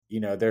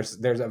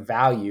there's a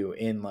value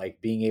in like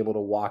being able to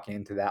walk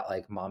into that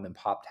like mom and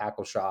pop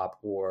tackle shop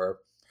or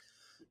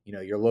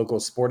your local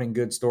sporting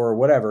goods store or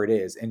whatever it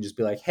is, and just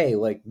be like, hey,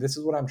 like this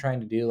is what I'm trying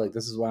to do, like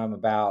this is what I'm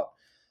about.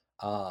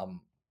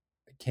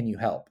 Can you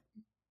help?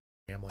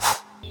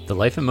 The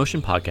Life in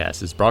Motion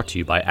podcast is brought to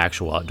you by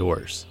Actual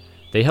Outdoors.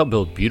 They help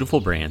build beautiful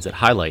brands that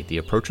highlight the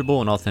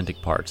approachable and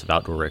authentic parts of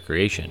outdoor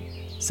recreation.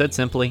 Said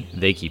simply,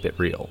 they keep it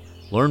real.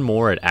 Learn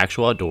more at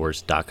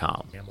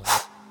actualoutdoors.com.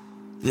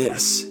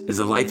 This is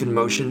the Life in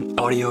Motion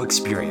audio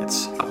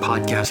experience, a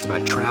podcast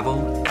about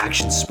travel,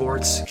 action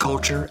sports,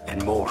 culture,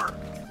 and more.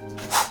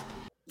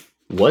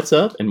 What's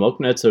up, and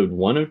welcome to episode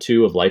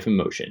 102 of Life in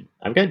Motion.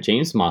 I've got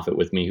James Moffitt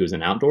with me, who's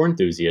an outdoor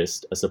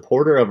enthusiast, a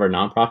supporter of our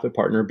nonprofit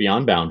partner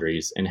Beyond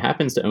Boundaries, and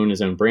happens to own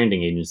his own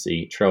branding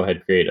agency,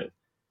 Trailhead Creative.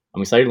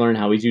 I'm excited to learn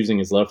how he's using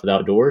his love for the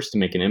outdoors to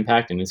make an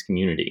impact in his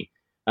community.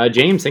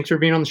 James, thanks for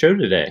being on the show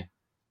today.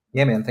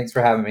 Yeah, man, thanks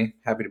for having me.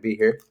 Happy to be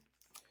here.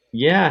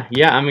 Yeah,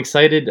 I'm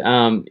excited.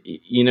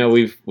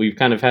 We've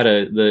kind of had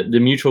the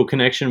mutual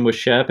connection with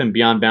Shep and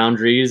Beyond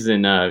Boundaries,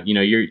 and I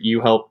know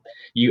you help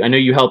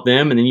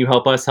them, and then you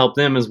help us help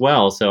them as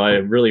well. So I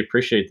really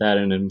appreciate that,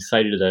 and I'm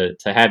excited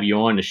to have you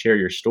on to share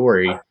your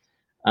story. Yeah,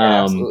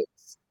 absolutely.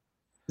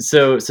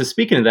 So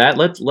speaking of that,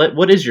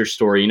 what is your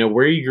story?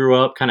 Where you grew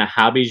up, kind of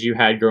hobbies you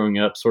had growing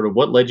up, sort of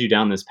what led you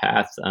down this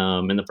path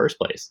in the first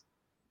place.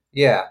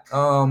 Yeah.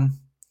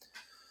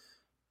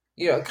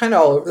 Kind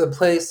of all over the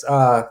place.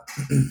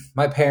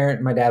 My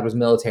dad was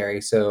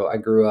military, so I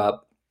grew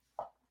up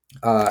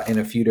in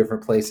a few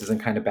different places and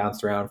kind of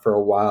bounced around for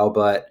a while,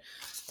 but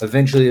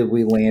eventually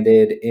we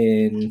landed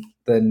in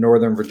the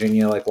Northern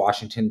Virginia, like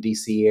Washington,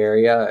 D.C.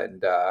 area.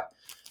 And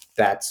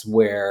that's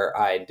where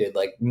I did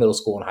like middle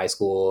school and high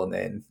school. And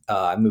then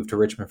I moved to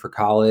Richmond for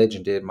college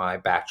and did my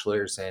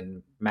bachelor's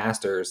and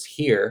master's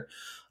here.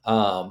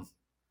 And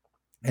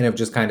have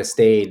just kind of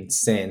stayed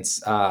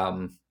since,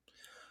 and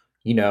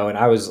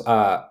I was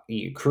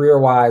career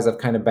wise, I've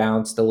kind of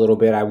bounced a little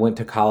bit. I went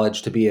to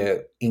college to be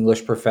an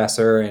English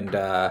professor and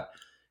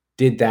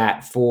did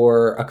that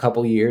for a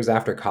couple years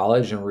after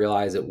college and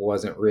realized it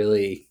wasn't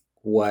really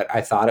what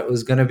I thought it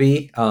was going to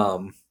be.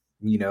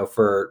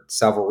 For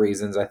several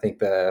reasons. I think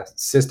the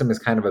system is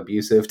kind of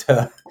abusive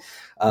to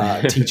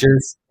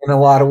teachers in a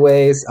lot of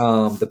ways.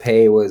 The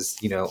pay was,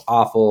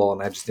 awful,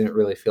 and I just didn't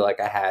really feel like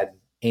I had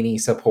any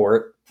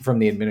support from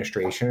the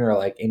administration or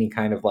like any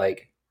kind of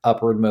like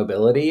upward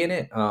mobility in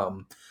it,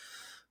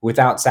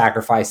 without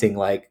sacrificing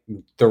like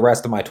the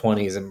rest of my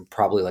 20s and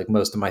probably like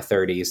most of my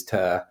 30s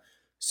to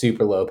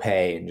super low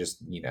pay and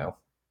just,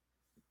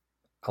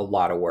 a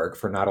lot of work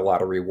for not a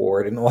lot of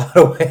reward in a lot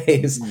of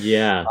ways.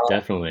 Yeah,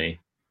 definitely.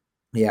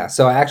 Yeah.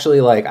 So actually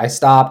I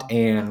stopped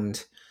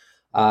and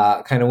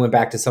kind of went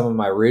back to some of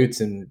my roots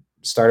and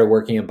started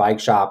working in bike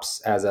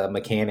shops as a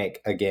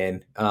mechanic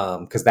again.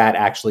 Cause that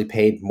actually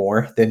paid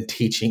more than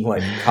teaching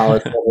like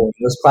college level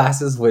English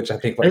classes, which I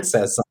think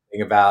says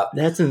something about.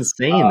 That's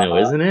insane though,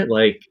 isn't it?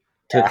 Like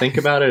to think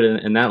about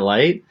it in that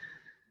light.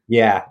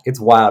 Yeah, it's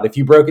wild. If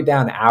you broke it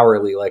down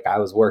hourly, like I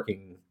was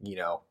working,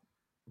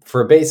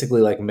 for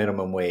basically like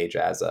minimum wage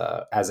as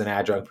an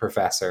adjunct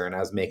professor, and I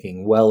was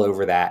making well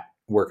over that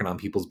working on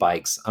people's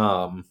bikes.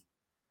 So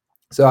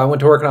I went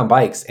to working on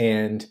bikes,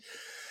 and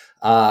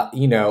I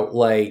knew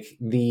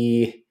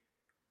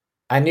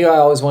I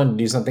always wanted to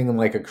do something in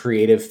like a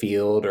creative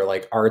field or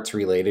like arts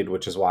related,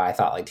 which is why I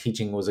thought like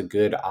teaching was a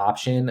good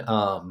option.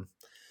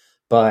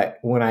 But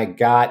when I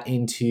got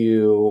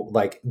into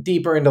like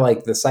deeper into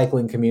like the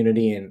cycling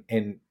community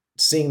and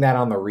seeing that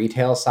on the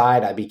retail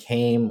side, I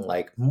became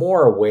like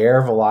more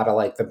aware of a lot of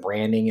like the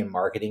branding and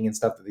marketing and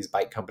stuff that these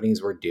bike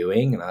companies were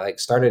doing. And I like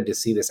started to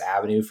see this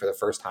avenue for the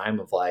first time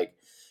of like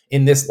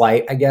in this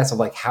light, I guess, of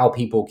like how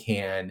people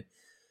can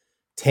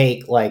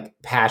take like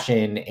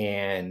passion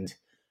and,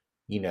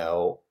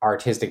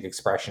 artistic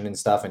expression and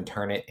stuff and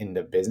turn it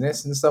into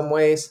business in some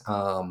ways.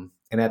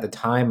 And at the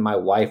time, my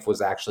wife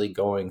was actually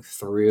going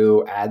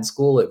through ad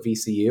school at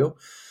VCU.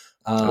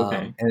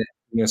 Okay. And,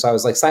 so I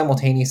was like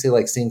simultaneously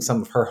like seeing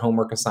some of her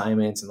homework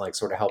assignments and like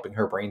sort of helping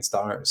her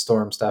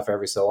brainstorm stuff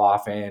every so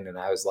often. And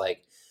I was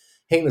like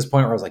hitting this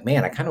point where I was like,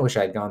 man, I kind of wish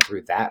I had gone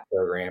through that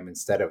program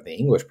instead of the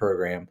English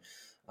program.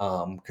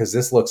 Cause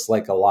this looks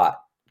like a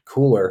lot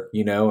cooler,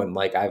 and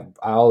like I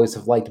always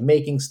have liked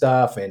making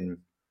stuff and,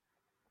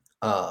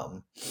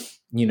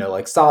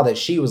 like saw that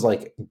she was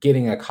like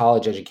getting a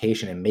college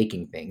education and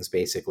making things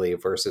basically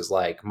versus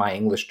like my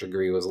English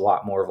degree was a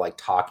lot more of like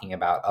talking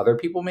about other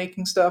people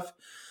making stuff,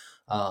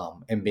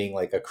 and being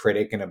like a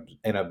critic and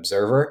an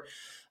observer.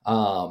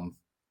 And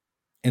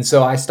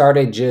so I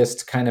started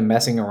just kind of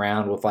messing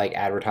around with like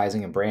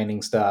advertising and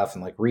branding stuff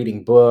and like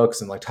reading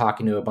books and like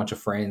talking to a bunch of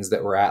friends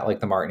that were at like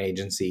the Martin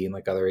Agency and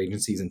like other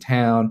agencies in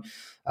town,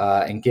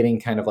 and getting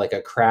kind of like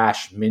a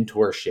crash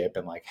mentorship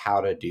and like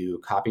how to do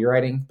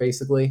copywriting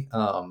basically.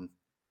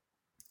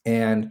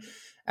 And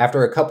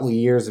after a couple of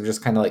years of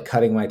just kind of like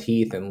cutting my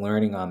teeth and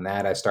learning on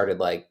that, I started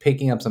like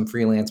picking up some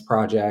freelance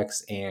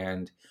projects,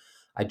 and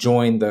I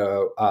joined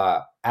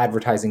the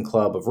advertising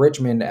club of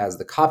Richmond as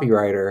the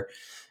copywriter.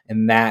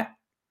 And that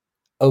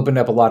opened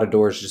up a lot of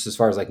doors just as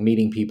far as like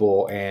meeting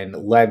people, and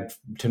led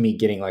to me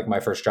getting like my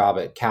first job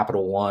at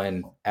Capital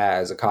One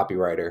as a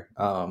copywriter.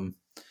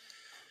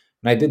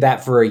 And I did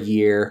that for a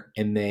year,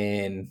 and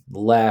then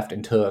left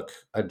and took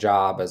a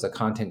job as a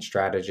content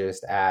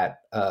strategist at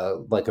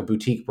like a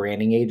boutique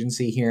branding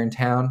agency here in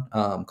town,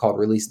 called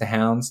Release the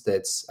Hounds.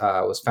 That's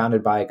was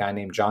founded by a guy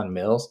named John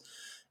Mills,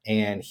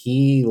 and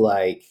he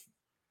like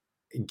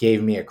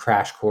gave me a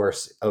crash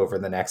course over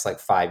the next like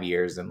 5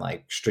 years in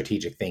like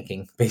strategic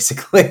thinking,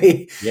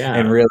 basically. And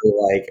Yeah. really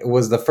like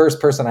was the first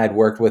person I'd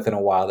worked with in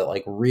a while that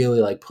like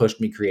really like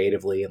pushed me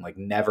creatively, and like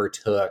never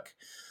took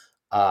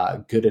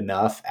good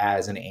enough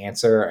as an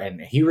answer. And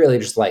he really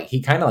just like,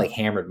 he kind of like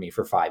hammered me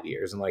for 5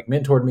 years and like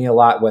mentored me a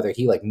lot, whether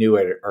he like knew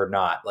it or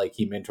not. Like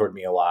he mentored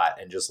me a lot,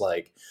 and just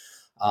like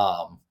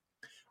um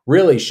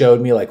really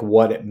showed me like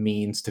what it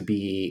means to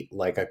be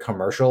like a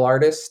commercial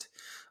artist,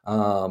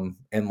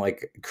 and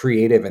like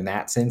creative in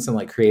that sense, and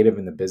like creative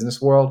in the business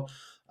world,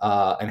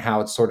 and how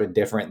it's sort of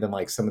different than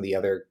like some of the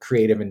other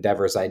creative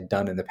endeavors I'd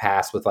done in the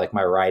past with like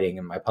my writing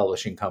and my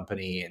publishing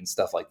company and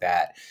stuff like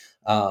that.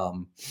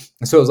 So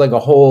it was like a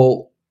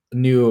whole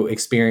new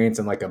experience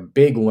and like a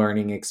big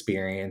learning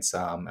experience.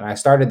 And I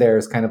started there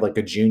as kind of like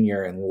a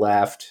junior, and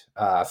left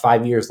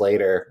 5 years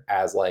later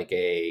as like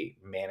a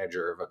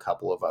manager of a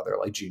couple of other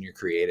like junior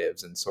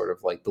creatives, and sort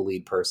of like the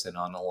lead person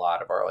on a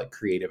lot of our like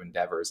creative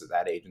endeavors at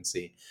that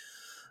agency,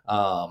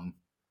 um,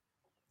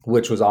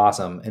 which was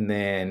awesome. And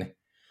then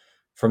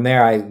from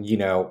there, I,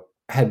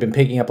 had been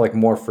picking up like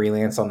more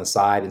freelance on the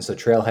side. And so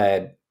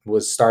Trailhead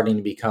was starting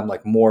to become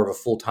like more of a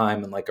full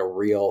time and like a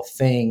real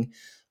thing.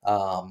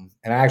 And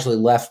I actually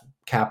left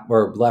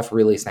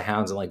Release the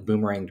Hounds, and like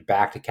boomeranged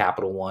back to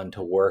Capital One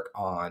to work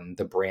on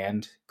the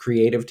brand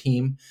creative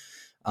team.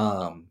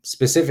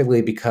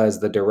 Specifically because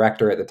the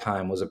director at the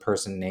time was a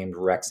person named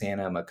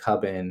Rexana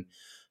McCubbin,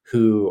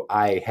 who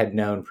I had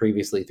known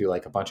previously through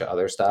like a bunch of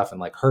other stuff,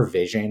 and like her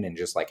vision and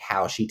just like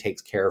how she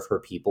takes care of her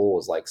people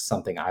was like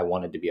something I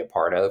wanted to be a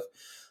part of.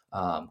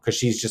 Cause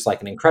she's just like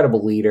an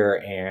incredible leader,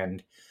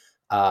 and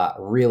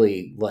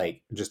really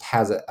like just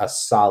has a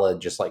solid,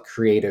 just like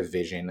creative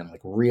vision, and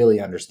like really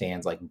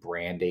understands like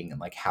branding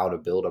and like how to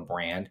build a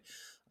brand.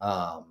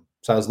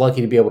 So I was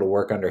lucky to be able to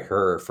work under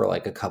her for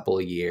like a couple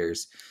of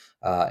years.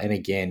 And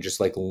again, just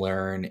like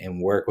learn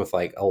and work with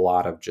like a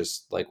lot of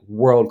just like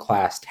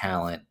world-class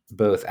talent,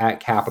 both at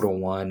Capital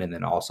One, and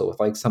then also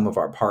with like some of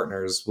our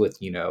partners with,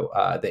 the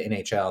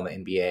NHL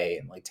and the NBA,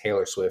 and like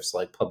Taylor Swift's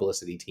like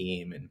publicity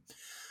team, and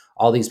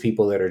all these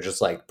people that are just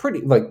like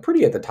pretty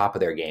at the top of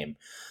their game,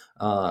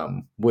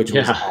 which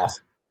was Yeah.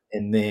 awesome.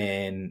 And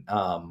then,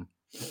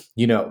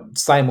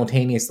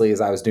 simultaneously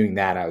as I was doing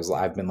that,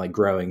 I've been like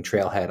growing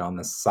Trailhead on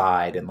the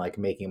side, and like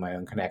making my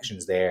own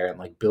connections there, and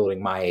like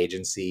building my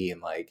agency,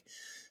 and like,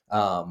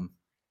 um,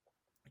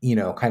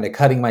 kind of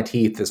cutting my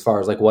teeth as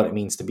far as like what it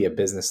means to be a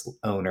business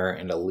owner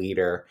and a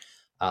leader.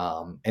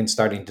 And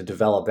starting to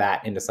develop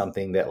that into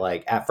something that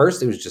like at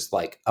first it was just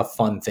like a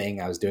fun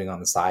thing I was doing on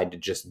the side to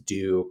just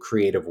do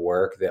creative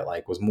work that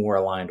like was more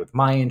aligned with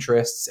my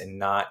interests and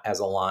not as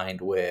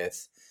aligned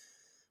with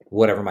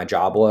whatever my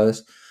job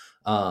was.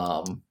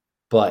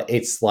 But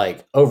it's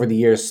like over the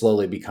years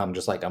slowly become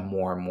just like a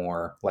more and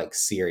more like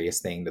serious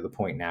thing, to the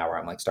point now where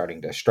I'm like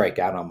starting to strike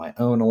out on my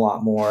own a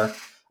lot more.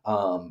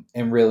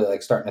 And really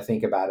like starting to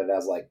think about it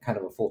as like kind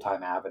of a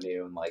full-time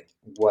avenue, and like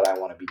what I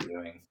want to be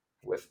doing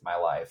with my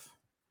life,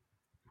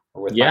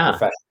 or with my Yeah.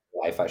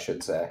 professional life, I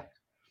should say.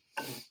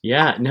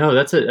 Yeah, no,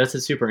 that's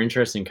a super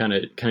interesting kind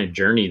of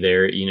journey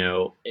there,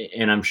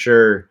 and I'm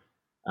sure,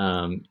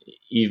 um,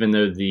 even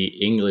though the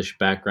English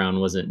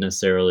background wasn't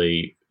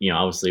necessarily,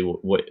 obviously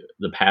what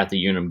the path that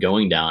you ended up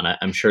going down,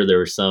 I'm sure there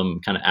were some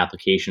kind of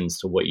applications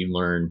to what you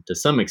learned to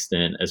some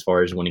extent as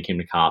far as when it came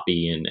to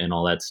copy and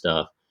all that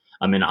stuff.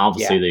 I mean, Yeah.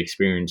 obviously the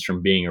experience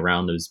from being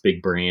around those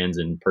big brands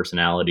and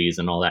personalities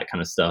and all that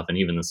kind of stuff, and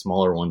even the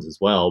smaller ones as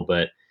well.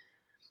 But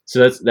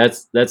so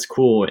that's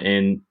cool,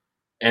 and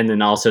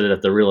then also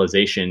that the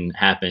realization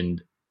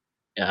happened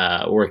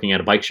working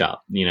at a bike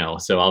shop,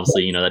 so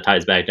obviously that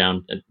ties back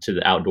down to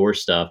the outdoor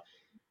stuff.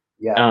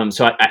 Yeah.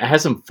 So I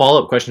had some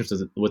follow-up questions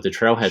with the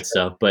trailhead Sure.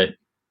 stuff, but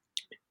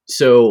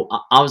so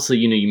obviously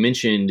you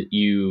mentioned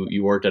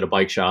you worked at a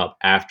bike shop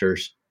after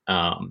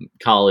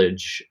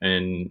college,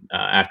 and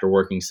after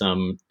working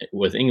some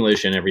with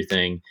English and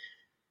everything.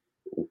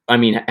 I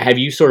mean, have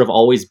you sort of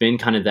always been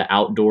kind of the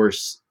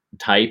outdoors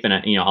type? And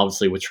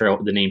obviously with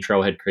the name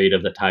Trailhead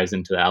Creative, that ties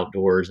into the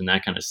outdoors and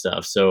that kind of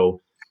stuff.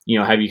 So,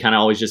 have you kind of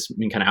always just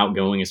been kind of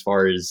outgoing as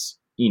far as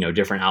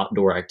different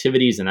outdoor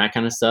activities and that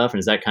kind of stuff? And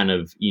is that kind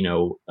of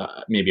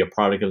maybe a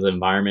product of the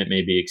environment,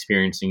 maybe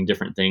experiencing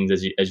different things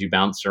as you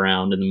bounced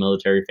around in the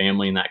military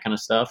family and that kind of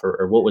stuff,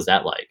 or what was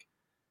that like?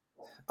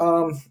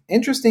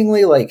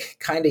 Interestingly, like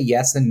kind of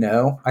yes and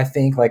no. I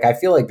think like I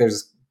feel like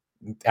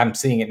I'm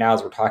seeing it now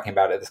as we're talking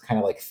about it, this kind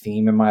of like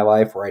theme in my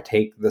life where I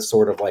take the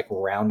sort of like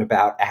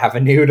roundabout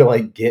avenue to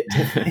like get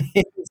to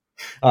things.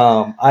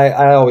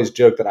 I always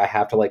joke that I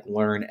have to like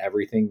learn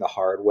everything the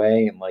hard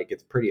way, and like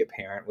it's pretty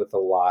apparent with a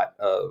lot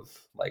of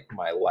like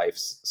my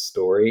life's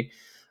story.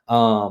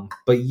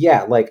 But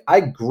yeah, like I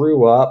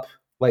grew up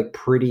like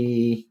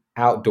pretty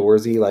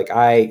outdoorsy. Like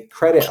I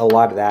credit a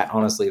lot of that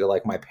honestly to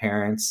like my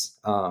parents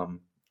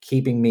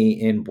keeping me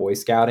in Boy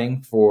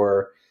Scouting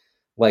for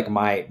like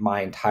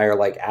my entire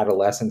like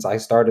adolescence. I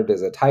started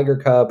as a Tiger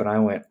Cub and I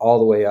went all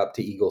the way up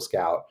to Eagle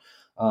Scout.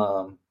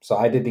 So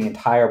I did the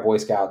entire Boy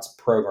Scouts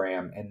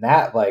program, and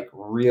that like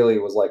really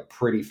was like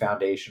pretty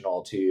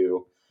foundational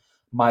to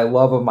my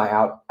love of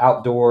my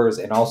outdoors,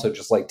 and also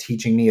just like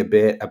teaching me a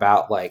bit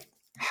about like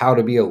how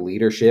to be a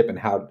leadership and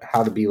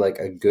how to be like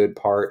a good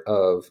part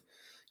of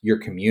your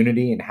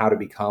community and how to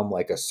become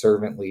like a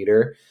servant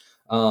leader.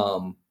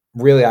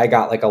 Really, I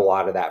got like a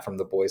lot of that from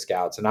the Boy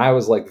Scouts, and I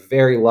was like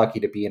very lucky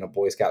to be in a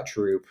Boy Scout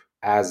troop.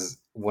 As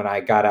when I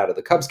got out of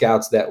the Cub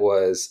Scouts, that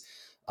was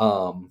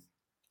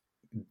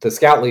the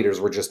scout leaders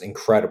were just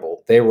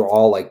incredible. They were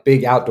all like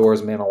big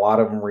outdoorsmen. A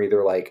lot of them were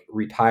either like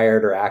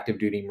retired or active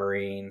duty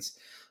Marines.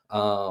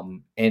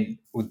 And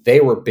they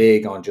were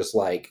big on just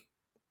like,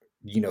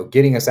 you know,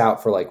 getting us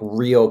out for like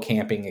real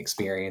camping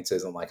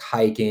experiences and like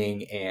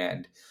hiking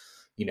and,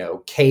 you know,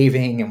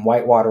 caving and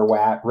whitewater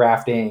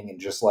rafting and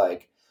just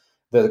like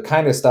the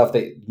kind of stuff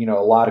that, you know,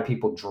 a lot of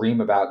people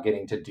dream about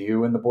getting to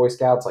do in the Boy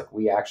Scouts. Like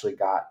we actually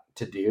got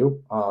to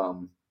do.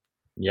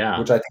 Yeah.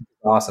 Which I think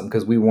is awesome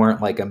because we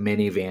weren't like a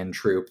minivan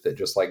troop that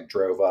just like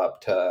drove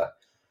up to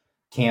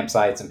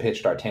campsites and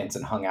pitched our tents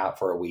and hung out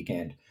for a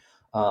weekend.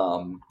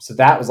 So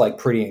that was like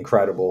pretty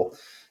incredible.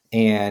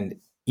 And,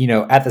 you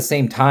know, at the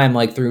same time,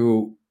 like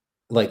through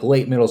like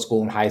late middle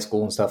school and high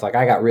school and stuff, like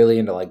I got really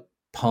into like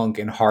punk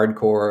and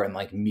hardcore and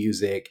like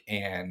music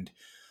and,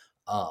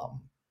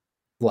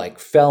 like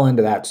fell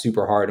into that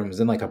super hard and was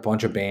in like a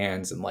bunch of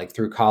bands. And like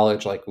through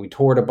college, like we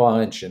toured a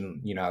bunch and,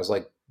 you know, I was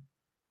like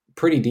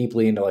pretty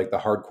deeply into like the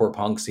hardcore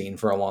punk scene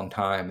for a long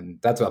time. And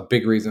that's a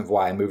big reason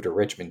why I moved to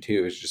Richmond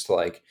too, is just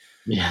like,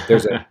 Yeah.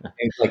 there's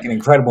like an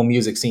incredible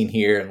music scene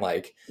here. And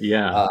like,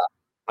 Yeah.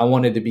 I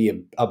wanted to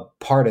be a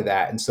part of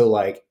that. And so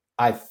like,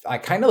 I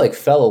kind of like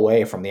fell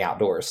away from the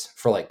outdoors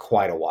for like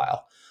quite a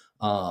while.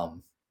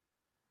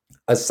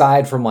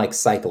 Aside from like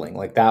cycling,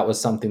 like that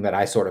was something that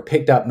I sort of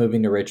picked up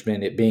moving to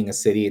Richmond. It being a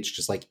city, it's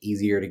just like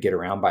easier to get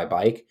around by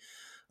bike.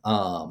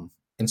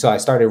 And so I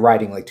started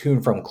riding like to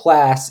and from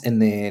class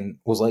and then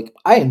was like,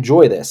 I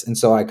enjoy this. And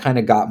so I kind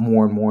of got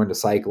more and more into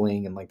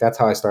cycling. And like, that's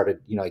how I started,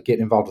 you know, like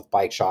getting involved with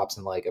bike shops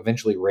and like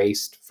eventually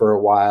raced for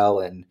a while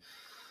and,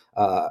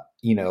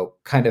 you know,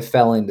 kind of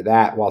fell into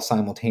that while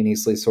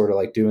simultaneously sort of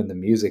like doing the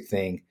music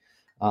thing.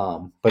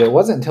 But it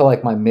wasn't until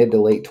like my mid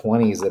to late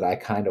 20s that I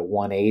kind of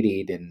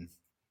 180'd and,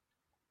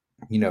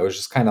 you know, it was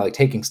just kind of like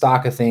taking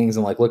stock of things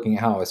and like looking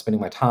at how I was spending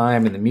my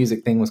time, and the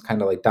music thing was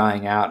kind of like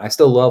dying out. And I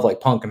still love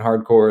like punk and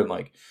hardcore and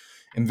like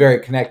am very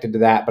connected to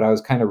that, but I was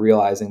kind of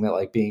realizing that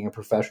like being a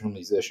professional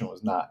musician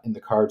was not in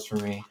the cards for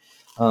me.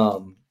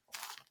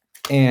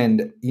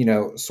 And, you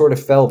know, sort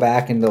of fell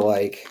back into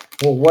like,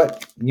 well,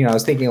 what, you know, I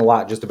was thinking a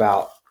lot just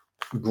about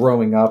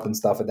growing up and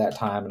stuff at that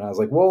time. And I was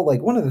like, well,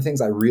 like one of the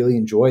things I really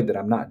enjoyed that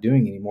I'm not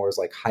doing anymore is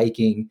like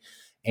hiking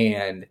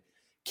and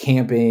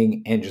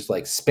camping and just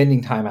like spending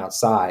time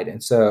outside.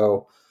 And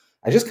so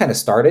I just kind of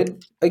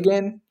started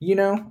again, you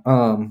know,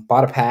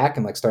 bought a pack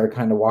and like started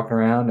kind of walking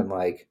around and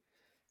like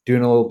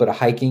doing a little bit of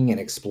hiking and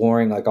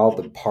exploring like all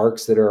the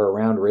parks that are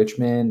around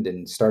Richmond,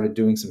 and started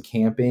doing some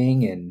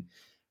camping and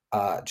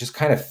just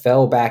kind of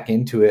fell back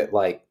into it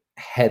like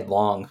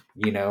headlong,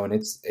 you know, and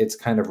it's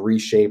kind of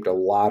reshaped a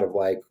lot of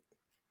like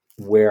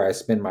where I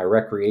spend my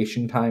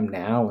recreation time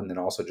now, and then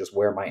also just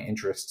where my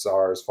interests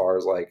are as far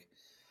as like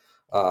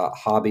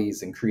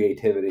hobbies and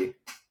creativity.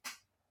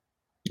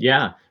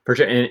 Yeah, for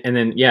sure. And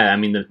then, yeah, I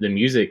mean, the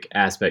music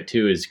aspect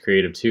too is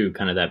creative too,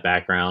 kind of that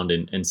background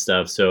and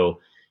stuff. So,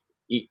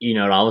 you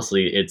know,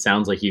 honestly, it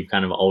sounds like you've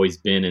kind of always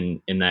been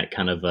in that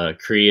kind of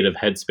creative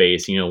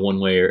headspace, you know, one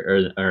way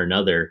or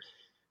another.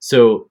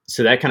 So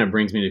that kind of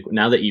brings me to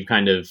now that you've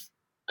kind of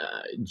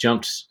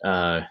jumped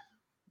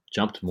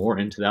more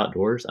into the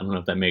outdoors. I don't know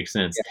if that makes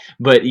sense,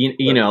 but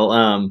you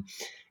know,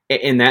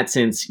 in that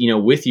sense, you know,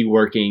 with you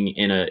working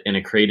in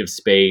a creative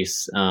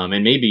space,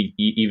 and maybe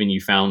even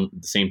you found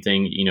the same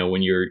thing, you know,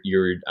 when you're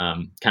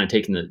kind of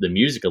taking the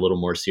music a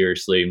little more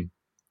seriously.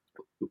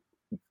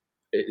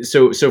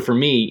 So for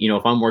me, you know,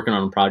 if I'm working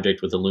on a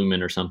project with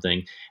Illumin or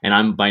something, and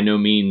I'm by no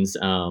means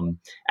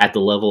at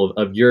the level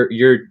of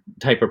your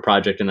type of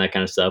project and that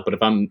kind of stuff, but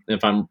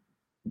if I'm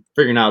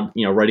figuring out,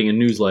 you know, writing a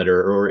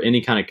newsletter or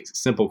any kind of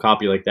simple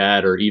copy like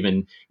that, or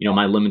even, you know,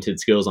 my limited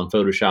skills on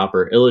Photoshop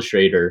or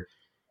Illustrator,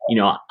 you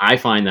know, I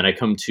find that I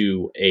come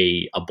to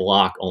a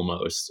block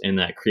almost in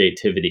that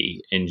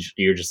creativity, and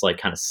you're just like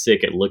kind of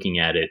sick at looking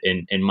at it.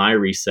 And my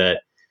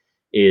reset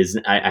is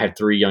I have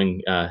three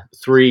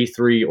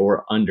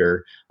or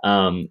under.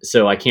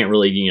 So I can't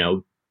really, you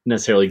know,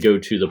 necessarily go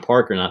to the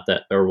park or not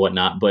that or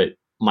whatnot, but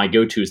my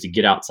go-to is to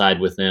get outside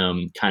with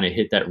them, kind of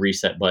hit that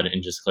reset button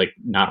and just like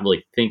not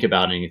really think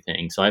about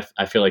anything. So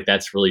I feel like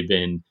that's really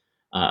been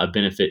a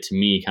benefit to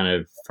me kind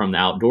of from the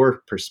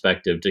outdoor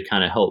perspective to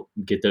kind of help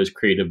get those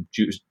creative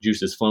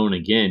juices flowing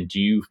again. Do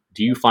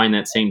you find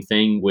that same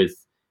thing with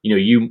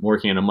you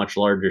working on a much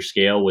larger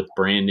scale with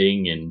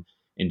branding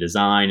and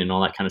design and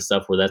all that kind of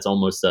stuff, where that's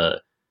almost a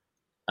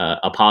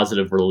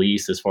positive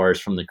release as far as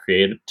from the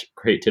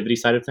creativity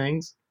side of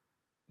things?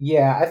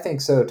 Yeah, I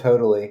think so,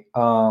 totally.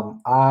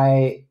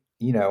 I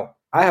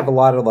have a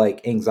lot of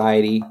like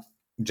anxiety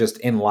just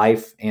in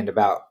life and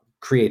about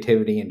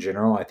creativity in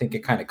general. I think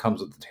it kind of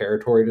comes with the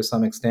territory to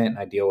some extent, and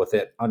I deal with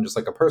it on just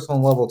like a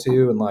personal level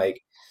too. And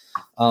like,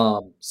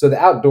 so the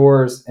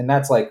outdoors, and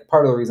that's like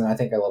part of the reason I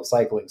think I love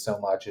cycling so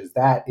much is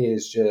that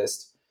is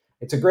just,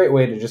 it's a great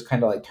way to just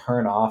kind of like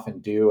turn off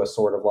and do a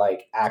sort of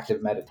like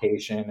active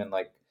meditation and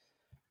like,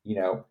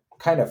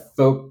 kind of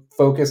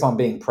focus on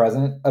being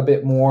present a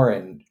bit more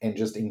and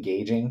just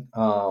engaging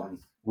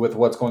with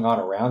what's going on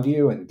around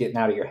you and getting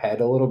out of your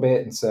head a little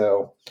bit. And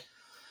so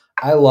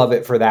I love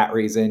it for that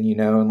reason,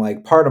 and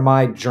like part of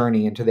my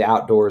journey into the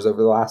outdoors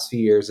over the last few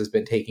years has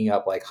been taking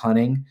up like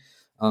hunting,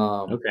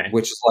 Okay.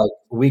 which is like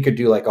we could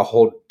do like a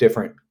whole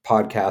different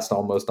podcast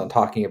almost on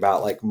talking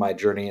about like my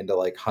journey into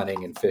like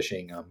hunting and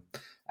fishing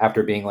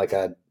after being like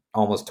a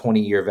almost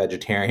 20-year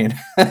vegetarian.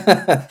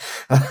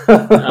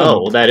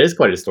 Oh, well, that is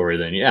quite a story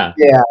then. Yeah.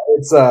 Yeah,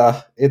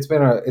 it's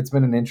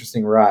been an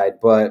interesting ride,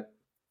 but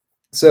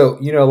so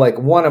like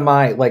one of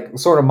my like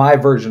sort of my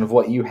version of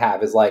what you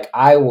have is like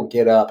I will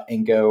get up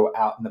and go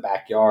out in the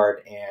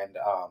backyard and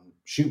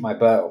shoot my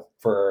bow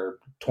for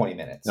 20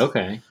 minutes.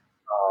 Okay.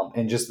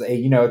 And just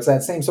it's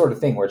that same sort of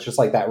thing where it's just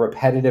like that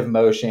repetitive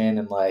motion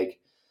and like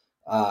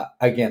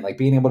again like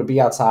being able to be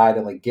outside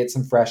and like get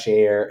some fresh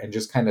air and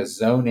just kind of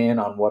zone in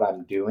on what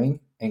I'm doing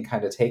and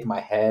kind of take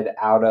my head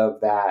out of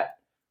that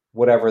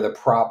whatever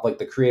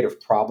the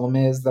creative problem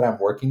is that I'm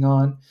working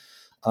on,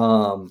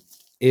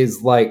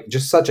 is like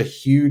just such a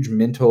huge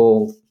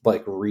mental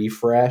like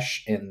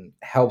refresh and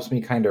helps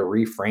me kind of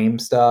reframe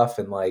stuff.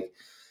 And like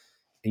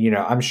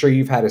I'm sure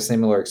you've had a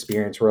similar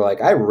experience where like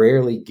I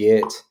rarely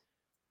get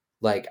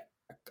like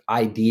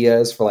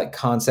ideas for like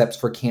concepts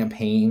for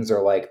campaigns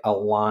or like a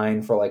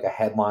line for like a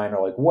headline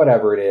or like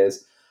whatever it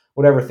is,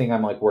 whatever thing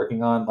I'm like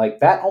working on, like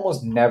that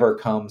almost never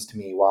comes to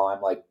me while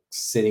I'm like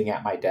sitting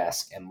at my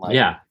desk and like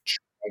Yeah.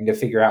 trying to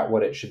figure out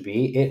what it should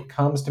be. It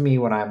comes to me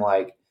when I'm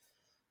like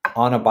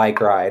on a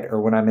bike ride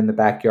or when I'm in the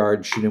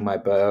backyard shooting my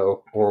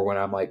bow or when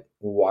I'm like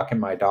walking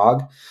my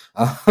dog.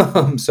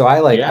 So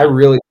I Yeah.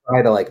 really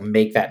try to like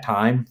make that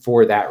time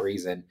for that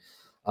reason.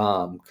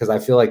 Cause I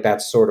feel like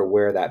that's sort of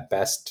where that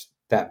best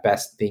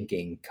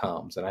thinking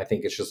comes. And I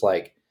think it's just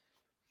like,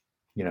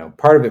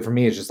 part of it for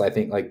me is just, I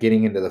think like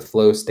getting into the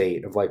flow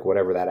state of like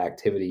whatever that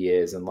activity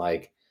is and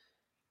like,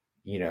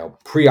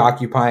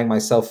 preoccupying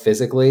myself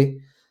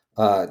physically,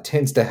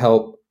 tends to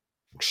help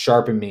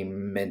sharpen me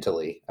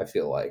mentally, I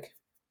feel like.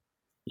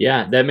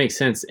 Yeah, that makes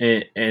sense.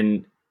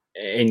 And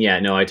yeah,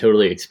 no, I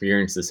totally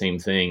experienced the same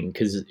thing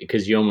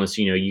because you almost,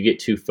 you get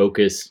too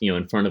focused,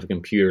 in front of a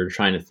computer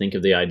trying to think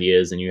of the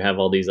ideas, and you have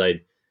all these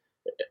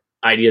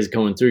ideas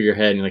going through your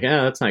head, and you're like,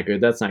 oh, that's not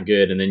good, that's not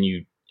good, and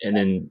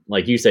then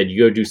like you said,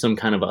 you go do some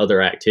kind of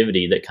other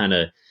activity that kind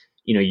of,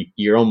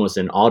 you're almost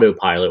in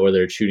autopilot,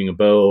 whether it's shooting a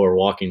bow or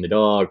walking the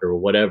dog or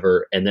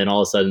whatever, and then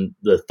all of a sudden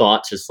the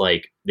thoughts just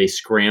like they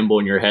scramble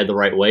in your head the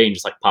right way and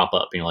just like pop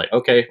up, and you're like,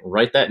 okay,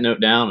 write that note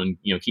down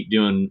and keep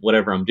doing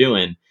whatever I'm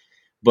doing.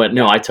 But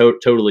no, Yeah. I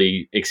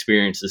totally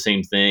experienced the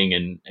same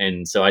thing,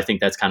 and so I think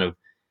that's kind of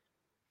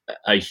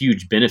a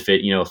huge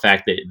benefit, a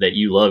fact that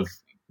you love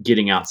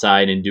getting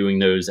outside and doing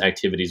those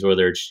activities,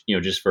 whether it's,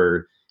 just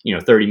for,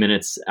 30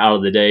 minutes out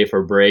of the day for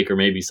a break or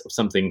maybe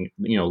something,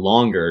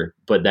 longer,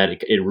 but that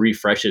it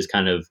refreshes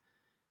kind of,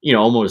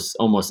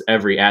 almost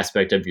every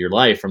aspect of your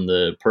life from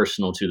the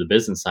personal to the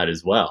business side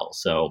as well.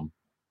 So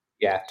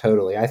Yeah,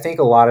 totally. I think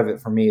a lot of it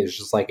for me is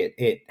just like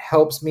it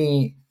helps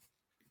me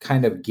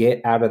kind of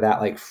get out of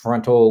that like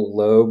frontal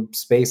lobe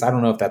space. I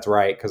don't know if that's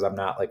right because I'm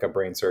not like a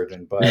brain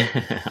surgeon, but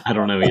I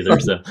don't know either.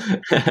 So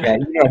yeah,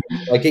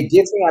 like it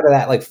gets me out of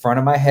that like front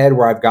of my head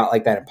where I've got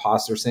like that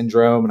imposter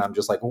syndrome and I'm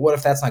just like, well, what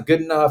if that's not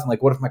good enough? And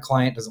like, what if my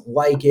client doesn't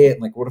like it?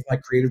 And like, what if my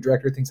creative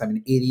director thinks I'm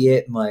an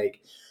idiot? And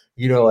like,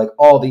 like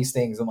all these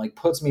things and like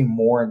puts me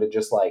more into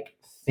just like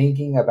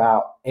thinking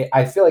about it.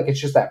 I feel like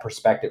it's just that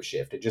perspective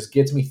shift. It just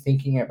gets me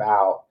thinking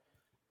about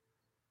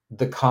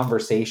the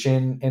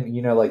conversation. And,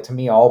 like to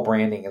me, all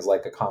branding is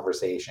like a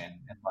conversation.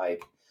 And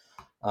like,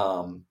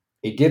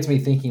 it gets me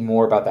thinking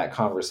more about that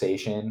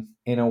conversation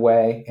in a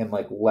way and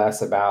like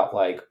less about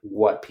like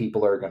what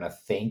people are going to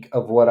think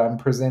of what I'm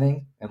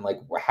presenting and like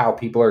how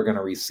people are going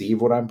to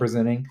receive what I'm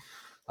presenting.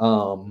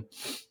 Um,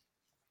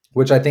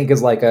 which I think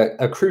is like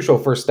a crucial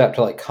first step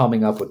to like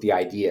coming up with the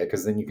idea.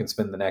 Cause then you can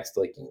spend the next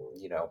like,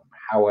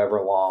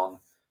 however long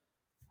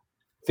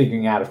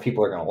figuring out if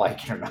people are going to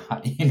like it or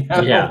not,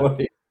 yeah.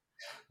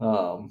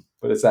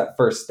 But it's that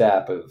first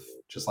step of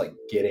just like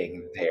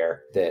getting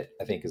there that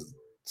I think is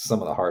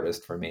some of the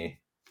hardest for me.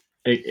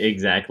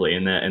 Exactly,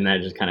 and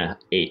that just kind of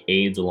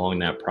aids along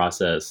that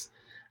process.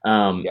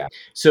 Um, Yeah.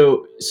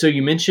 so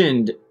you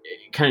mentioned,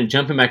 kind of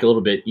jumping back a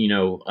little bit,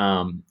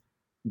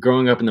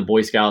 growing up in the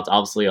Boy Scouts,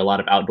 obviously a lot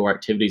of outdoor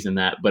activities in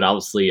that, but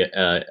obviously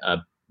a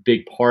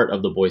big part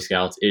of the Boy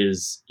Scouts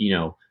is,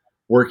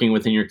 working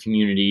within your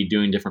community,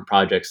 doing different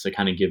projects to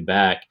kind of give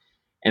back.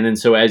 And then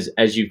so as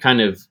you kind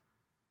of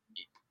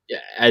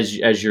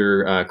as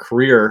your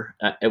career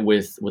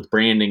with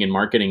branding and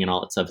marketing and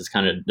all that stuff has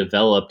kind of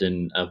developed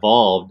and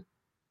evolved,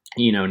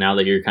 now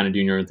that you're kind of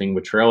doing your own thing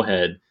with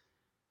Trailhead,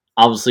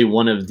 obviously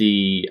one of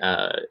the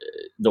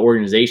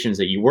organizations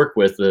that you work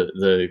with,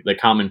 the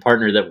common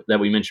partner that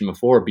we mentioned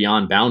before,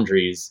 Beyond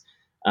Boundaries,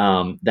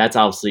 that's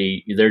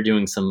obviously, they're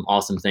doing some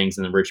awesome things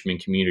in the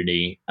Richmond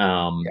community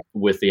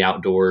with the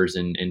outdoors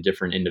and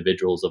different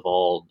individuals of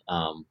all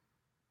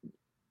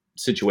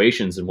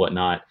situations and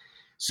whatnot.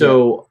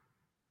 So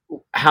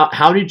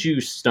how did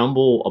you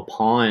stumble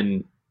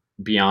upon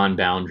Beyond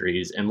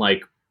Boundaries, and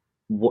like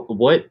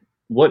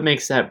what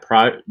makes that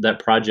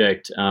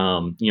project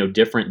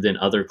different than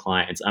other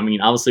clients? I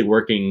mean, obviously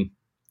working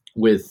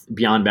with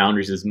Beyond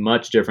Boundaries is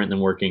much different than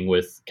working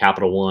with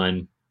Capital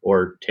One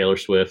or Taylor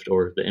Swift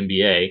or the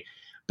NBA.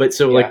 But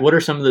so like, what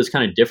are some of those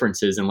kind of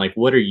differences, and like,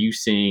 what are you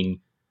seeing,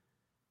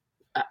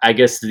 I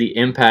guess, the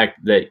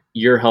impact that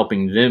you're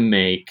helping them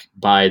make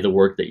by the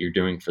work that you're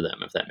doing for them,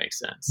 if that makes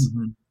sense?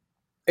 Mm-hmm.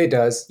 It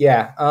does.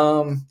 Yeah.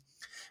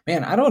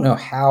 Man, I don't know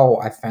how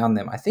I found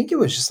them. I think it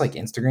was just like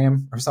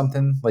Instagram or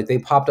something. Like they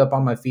popped up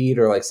on my feed,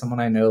 or like someone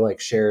I know like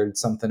shared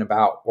something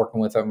about working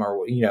with them,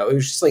 or, it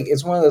was just like,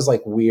 it's one of those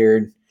like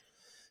weird,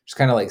 just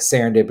kind of like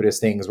serendipitous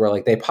things where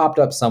like they popped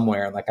up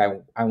somewhere, and like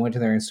I went to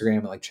their Instagram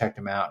and like checked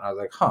them out, and I was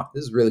like, huh,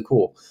 this is really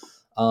cool.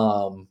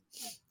 And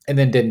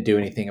then didn't do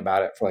anything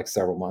about it for like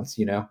several months,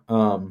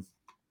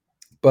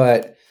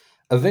 but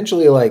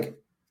eventually, like,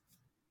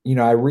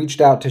 I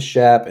reached out to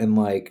Shep and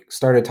like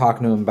started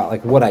talking to him about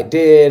like what I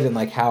did and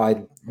like how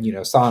I,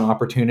 saw an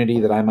opportunity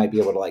that I might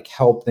be able to like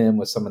help them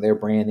with some of their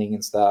branding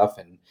and stuff.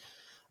 And,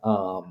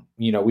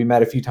 we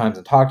met a few times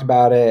and talked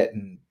about it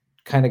and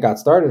kind of got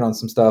started on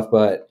some stuff.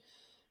 But,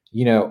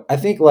 I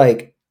think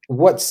like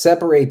what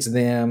separates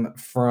them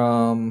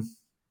from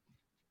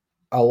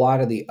a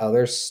lot of the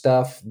other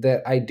stuff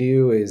that I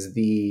do is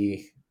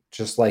I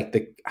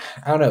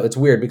don't know, it's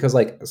weird because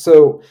like,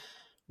 so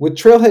with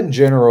Trailhead in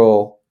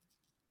general,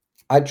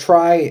 I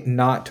try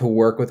not to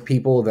work with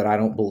people that I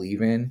don't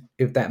believe in,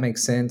 if that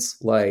makes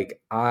sense.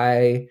 Like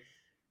I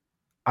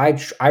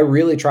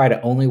really try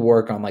to only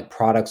work on like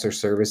products or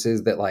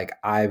services that like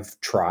I've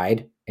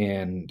tried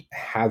and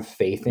have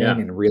faith in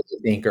and really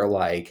think are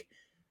like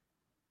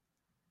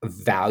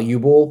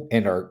valuable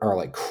and are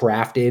like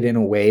crafted in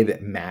a way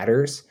that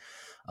matters.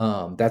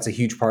 That's a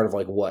huge part of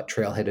like what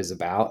Trailhead is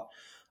about.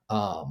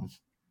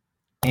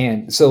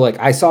 And so like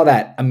I saw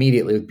that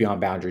immediately with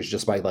Beyond Boundaries,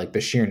 just by like the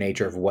sheer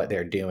nature of what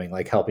they're doing,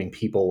 like helping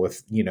people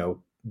with,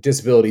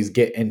 disabilities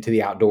get into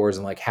the outdoors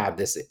and like have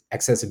this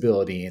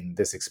accessibility and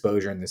this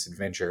exposure and this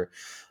adventure.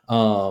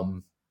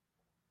 And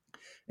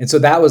so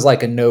that was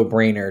like a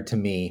no-brainer to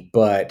me,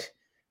 but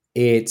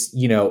it's,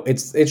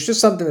 it's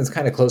just something that's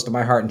kind of close to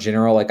my heart in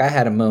general. Like I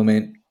had a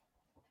moment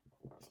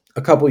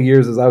a couple of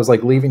years as I was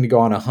like leaving to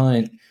go on a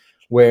hunt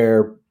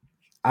where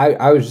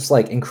I was just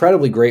like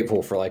incredibly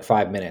grateful for like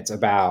 5 minutes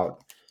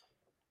about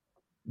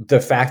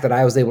the fact that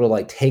I was able to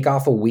like take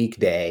off a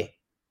weekday,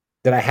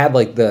 that I had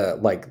like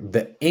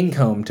the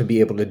income to be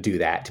able to do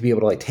that, to be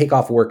able to like take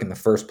off work in the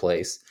first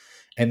place.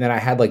 And then I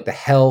had like the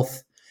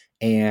health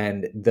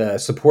and the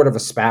support of a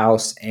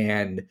spouse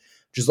and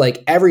just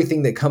like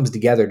everything that comes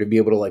together to be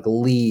able to like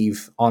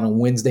leave on a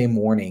Wednesday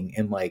morning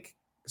and like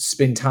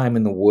spend time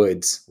in the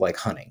woods, like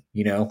hunting,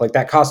 like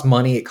that costs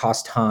money. It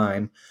costs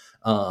time.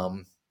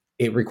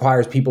 It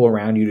requires people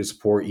around you to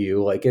support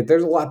you. Like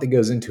there's a lot that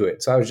goes into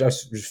it. So I was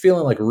just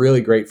feeling like really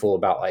grateful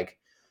about like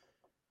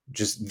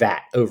just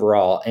that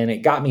overall. And it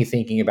got me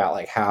thinking about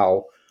like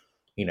how,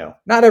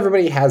 not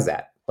everybody has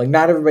that. Like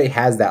not everybody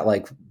has that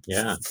like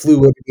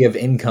fluidity of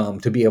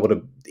income to be able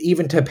to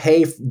even to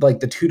pay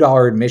like the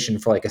 $2 admission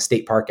for like a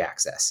state park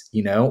access,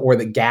 or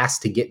the gas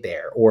to get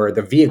there, or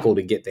the vehicle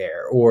to get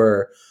there,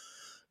 or,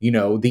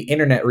 the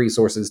internet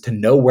resources to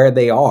know where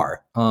they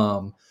are.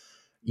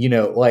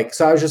 Like,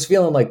 so I was just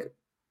feeling like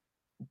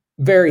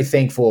very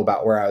thankful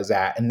about where I was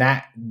at. And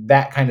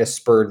that kind of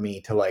spurred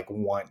me to like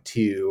want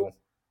to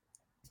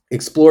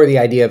explore the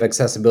idea of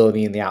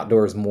accessibility in the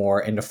outdoors more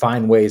and to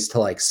find ways to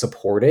like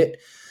support it.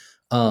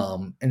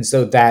 And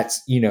so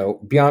that's,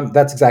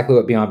 that's exactly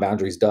what Beyond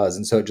Boundaries does.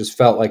 And so it just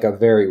felt like a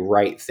very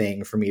right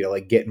thing for me to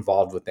like get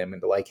involved with them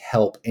and to like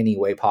help any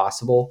way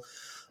possible.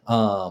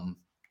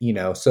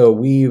 So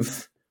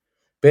we've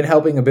been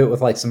helping a bit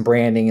with like some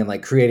branding and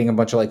like creating a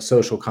bunch of like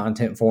social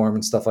content for them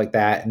and stuff like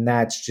that. And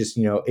that's just,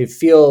 it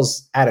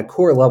feels at a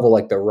core level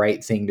like the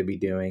right thing to be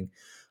doing.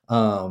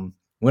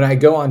 When I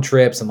go on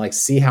trips and like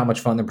see how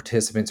much fun the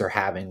participants are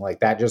having, like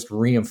that just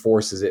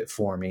reinforces it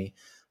for me.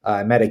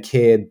 I met a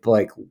kid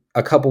like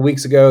a couple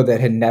weeks ago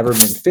that had never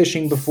been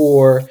fishing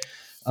before,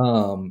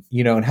 and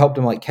helped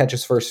him like catch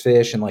his first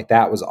fish. And like,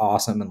 that was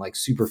awesome and like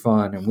super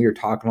fun. And we were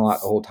talking a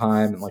lot the whole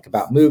time and like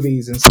about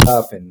movies and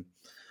stuff. And,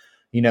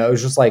 it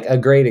was just like a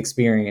great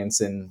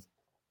experience. And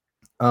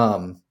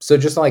so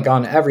just like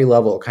on every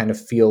level, it kind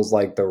of feels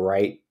like the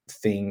right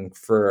thing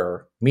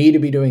for me to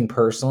be doing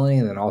personally.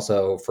 And then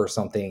also for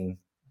something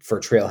for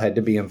Trailhead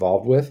to be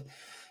involved with.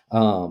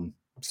 So,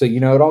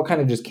 it all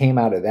kind of just came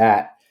out of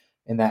that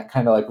and that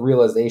kind of like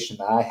realization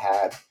that I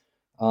had.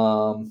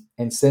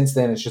 And since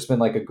then, it's just been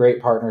like a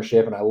great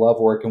partnership, and I love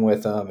working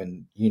with them.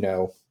 And,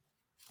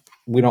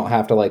 we don't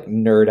have to like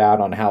nerd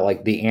out on how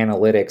like the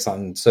analytics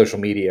on social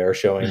media are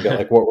showing that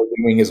like what we're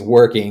doing is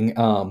working.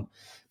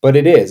 But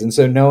it is. And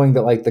so knowing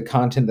that like the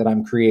content that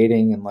I'm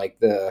creating and like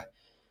the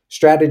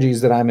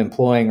strategies that I'm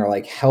employing are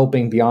like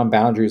helping Beyond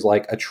Boundaries,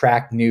 like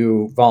attract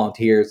new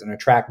volunteers and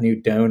attract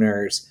new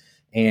donors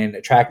and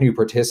attract new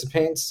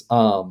participants,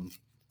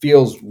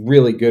 feels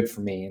really good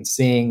for me. And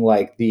seeing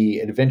like the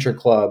adventure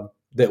club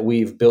that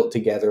we've built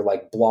together,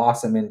 like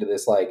blossom into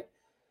this like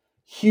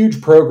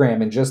huge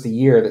program in just a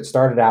year that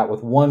started out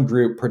with one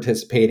group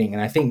participating.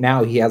 And I think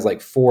now he has like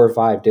 4 or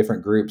 5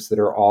 different groups that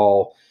are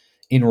all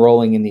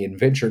enrolling in the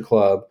adventure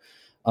club.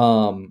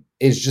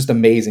 Is just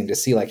amazing to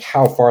see like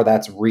how far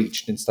that's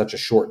reached in such a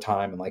short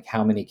time, and like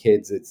how many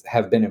kids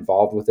have been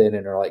involved with it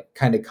and are like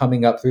kind of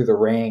coming up through the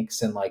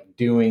ranks and like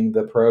doing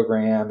the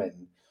program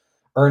and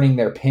earning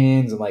their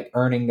pins and like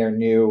earning their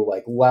new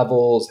like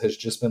levels has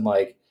just been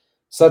like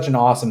such an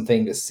awesome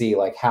thing to see,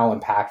 like how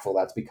impactful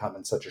that's become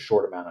in such a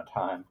short amount of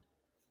time.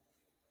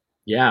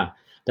 Yeah,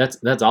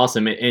 that's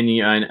awesome.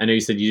 And I know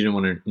you said you didn't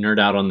want to nerd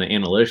out on the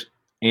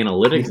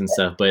analytics and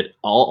stuff, but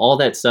all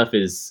that stuff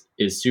is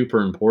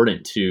super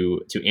important to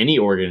any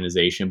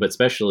organization, but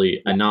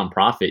especially a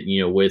nonprofit,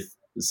 with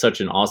such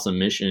an awesome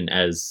mission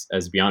as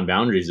Beyond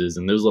Boundaries is.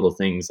 And those little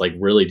things like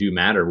really do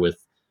matter with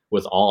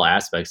all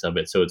aspects of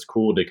it. So it's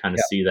cool to kind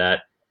of see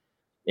that.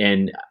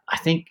 And I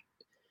think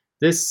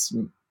this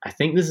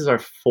is our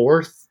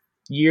 4th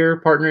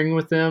year partnering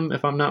with them,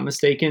 if I'm not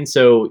mistaken.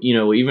 So,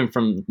 even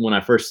from when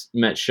I first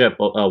met Shep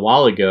a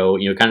while ago,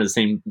 kind of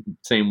the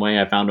same way,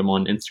 I found him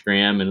on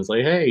Instagram and was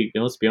like, hey,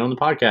 let's be on the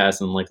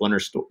podcast and like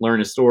learn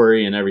his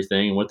story and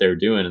everything and what they were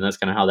doing. And that's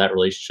kind of how that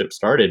relationship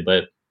started.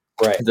 But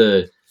right.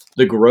 the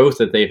growth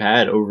that they've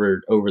had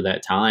over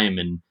that time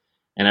and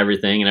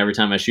everything. And every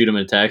time I shoot him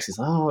a text,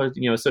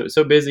 he's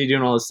so busy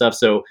doing all this stuff.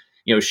 So,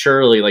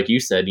 surely, like you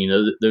said,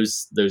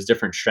 those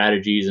different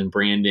strategies and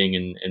branding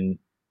and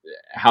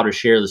how to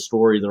share the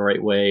story the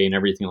right way and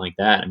everything like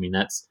that. I mean,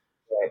 that's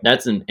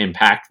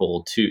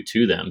impactful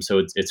to them. So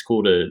it's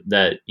cool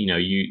that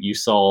you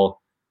saw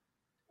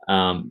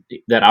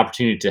that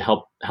opportunity to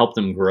help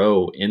them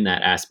grow in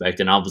that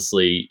aspect. And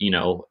obviously,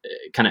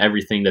 kind of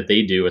everything that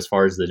they do as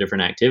far as the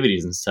different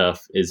activities and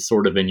stuff is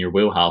sort of in your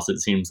wheelhouse. It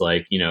seems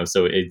like,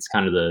 so it's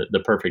kind of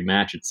the perfect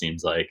match, it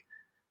seems like.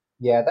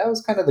 Yeah, that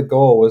was kind of the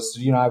goal was,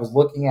 I was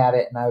looking at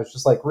it and I was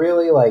just like,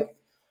 really, like,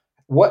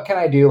 what can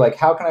I do? Like,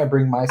 how can I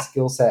bring my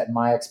skill set and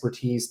my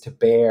expertise to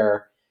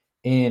bear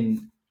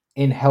in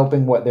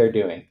helping what they're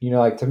doing?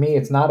 Like to me,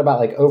 it's not about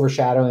like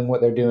overshadowing what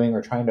they're doing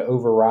or trying to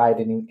override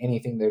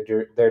anything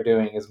they're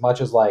doing, as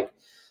much as like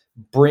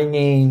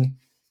bringing,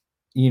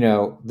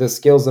 the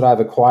skills that I've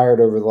acquired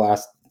over the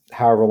last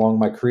however long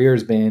my career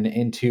has been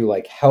into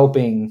like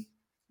helping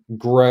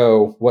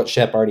grow what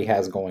Shep already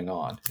has going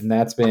on. And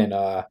that's been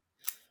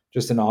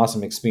just an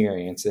awesome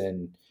experience.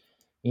 And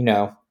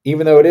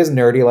even though it is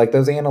nerdy, like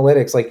those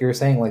analytics, like you're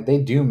saying, like they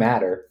do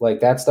matter. Like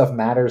that stuff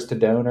matters to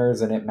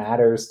donors and it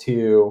matters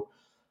to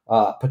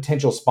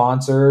potential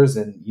sponsors.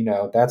 And,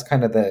 that's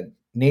kind of the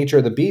nature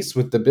of the beast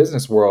with the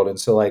business world. And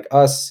so like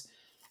us,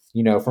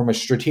 from a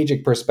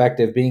strategic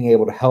perspective, being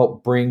able to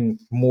help bring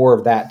more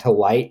of that to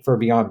light for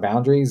Beyond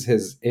Boundaries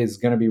is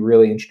going to be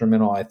really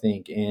instrumental, I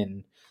think,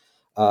 in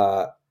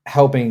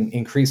helping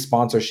increase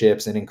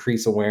sponsorships and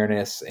increase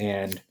awareness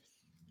and,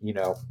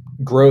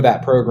 grow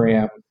that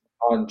program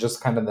on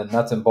just kind of the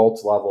nuts and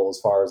bolts level, as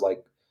far as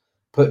like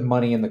putting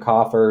money in the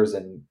coffers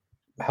and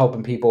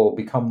helping people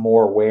become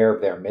more aware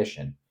of their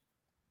mission.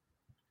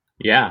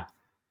 Yeah,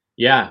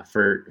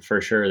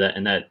 for sure.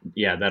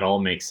 That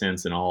all makes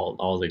sense and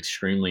all is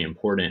extremely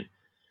important.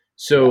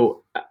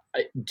 So,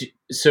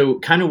 so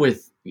kind of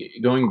with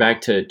going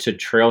back to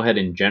Trailhead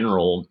in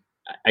general,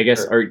 I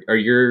guess, Sure. are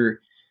your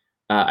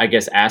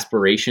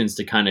aspirations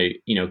to kind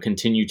of,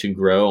 continue to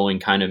grow and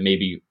kind of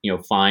maybe,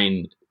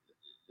 find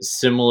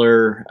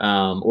similar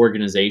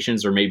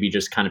organizations or maybe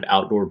just kind of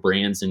outdoor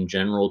brands in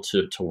general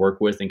to work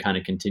with and kind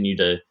of continue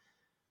to,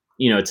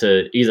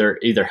 to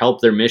either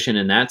help their mission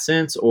in that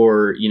sense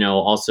or,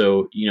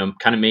 also,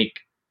 kind of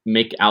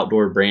make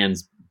outdoor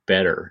brands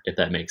better, if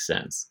that makes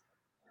sense.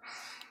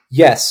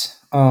 Yes,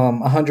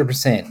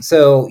 100%.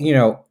 So,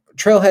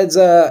 Trailhead's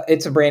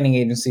it's a branding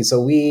agency.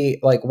 So we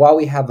like, while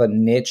we have a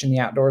niche in the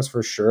outdoors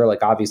for sure,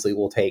 like obviously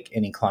we'll take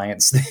any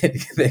clients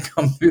that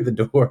come through the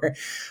door.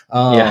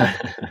 Yeah.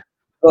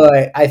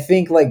 But I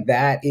think like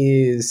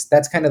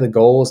that's kind of the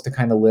goal, is to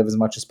kind of live as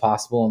much as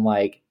possible and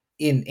like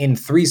in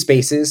 3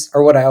 spaces,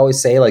 or what I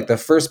always say. Like the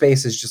first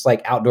space is just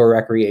like outdoor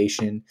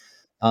recreation.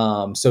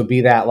 So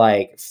be that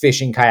like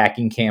fishing,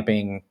 kayaking,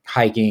 camping,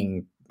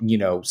 hiking,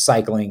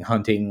 cycling,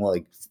 hunting,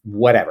 like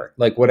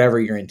whatever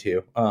you're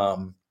into.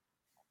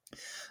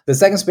 The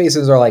second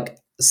spaces are like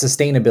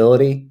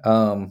sustainability.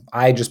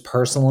 I just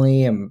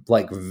personally am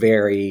like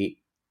very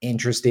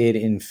interested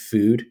in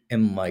food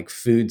and like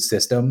food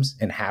systems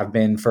and have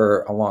been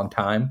for a long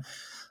time.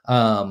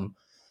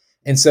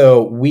 And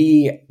so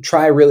we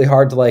try really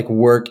hard to like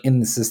work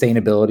in the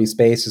sustainability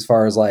space as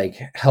far as like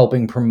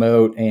helping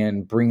promote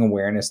and bring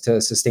awareness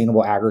to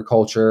sustainable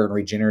agriculture and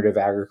regenerative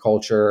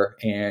agriculture,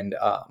 and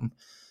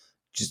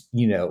just,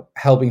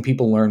 helping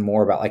people learn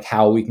more about like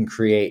how we can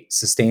create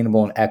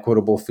sustainable and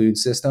equitable food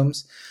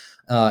systems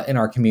in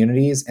our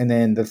communities. And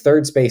then the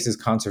third space is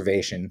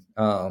conservation.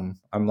 I'm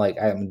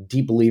a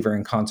deep believer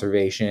in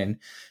conservation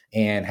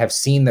and have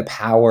seen the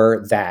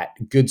power that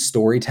good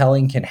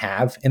storytelling can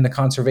have in the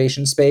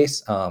conservation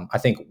space. I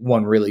think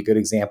one really good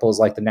example is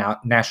like the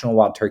National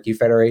Wild Turkey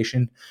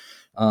Federation.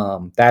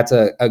 That's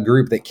a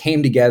group that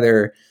came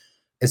together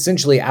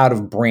essentially out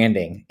of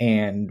branding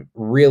and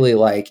really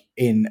like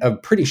in a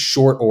pretty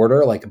short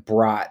order, like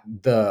brought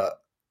the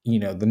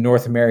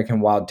North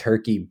American wild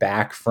turkey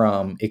back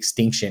from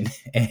extinction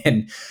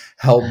and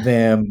help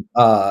them,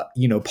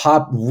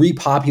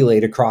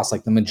 repopulate across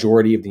like the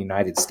majority of the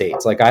United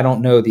States. Like, I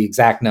don't know the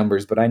exact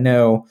numbers, but I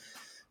know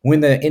when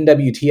the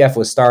NWTF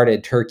was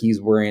started, turkeys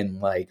were in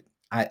like,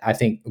 I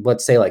think,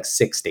 let's say like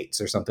 6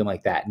 states or something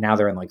like that. Now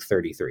they're in like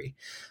 33.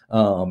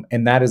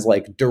 And that is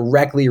like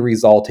directly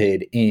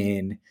resulted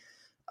in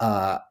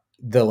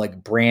the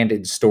like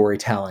branded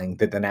storytelling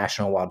that the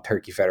National Wild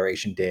Turkey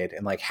Federation did,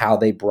 and like how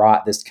they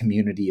brought this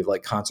community of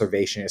like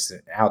conservationists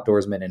and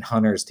outdoorsmen and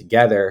hunters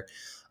together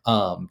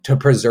to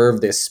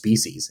preserve this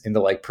species and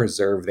to like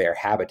preserve their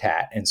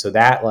habitat. And so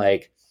that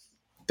like,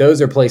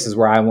 those are places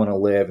where I want to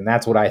live. And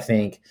that's what I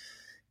think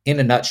in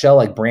a nutshell,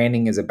 like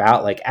branding is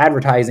about. Like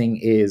advertising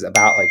is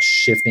about like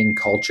shifting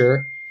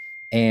culture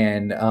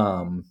and,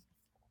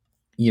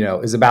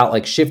 is about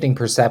like shifting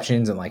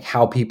perceptions and like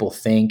how people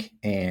think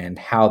and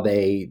how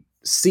they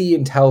see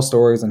and tell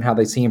stories and how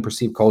they see and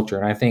perceive culture.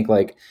 And I think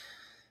like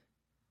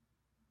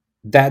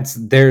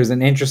there's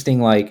an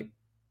interesting like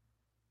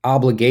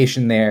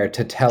obligation there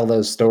to tell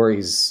those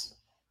stories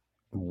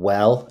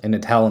well and to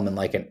tell them in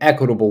like an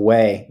equitable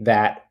way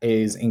that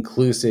is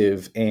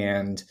inclusive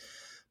and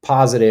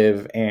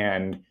positive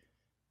and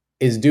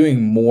is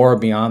doing more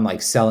beyond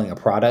like selling a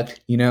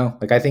product.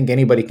 Like I think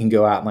anybody can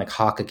go out and like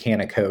hawk a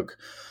can of Coke,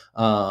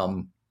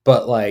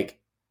 but like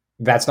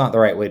that's not the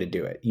right way to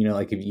do it.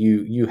 Like if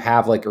you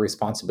have like a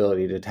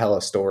responsibility to tell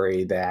a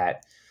story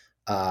that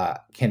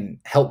can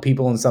help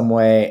people in some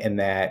way and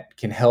that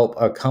can help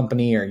a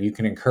company, or you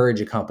can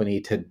encourage a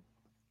company to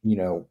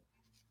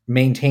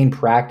maintain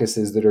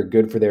practices that are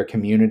good for their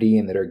community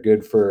and that are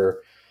good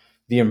for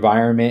the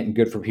environment and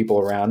good for people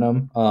around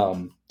them.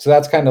 So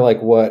that's kind of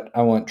like what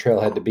I want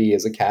Trailhead to be,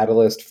 as a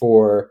catalyst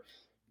for,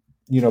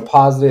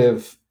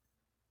 positive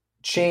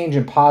change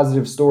and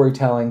positive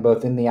storytelling,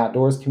 both in the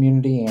outdoors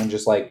community and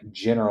just like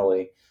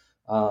generally,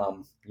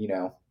 and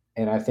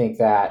I think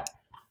that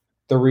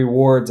the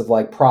rewards of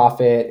like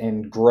profit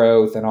and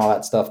growth and all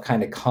that stuff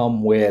kind of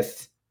come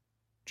with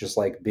just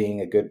like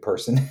being a good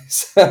person.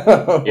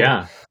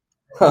 Yeah.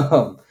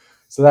 So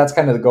that's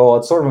kind of the goal.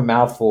 It's sort of a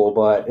mouthful,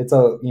 but it's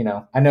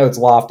I know it's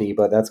lofty,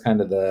 but that's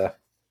kind of the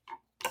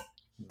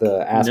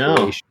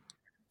aspiration.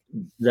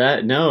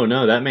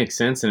 That makes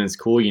sense. And it's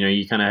cool.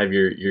 You kind of have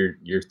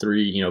your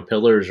 3,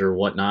 pillars or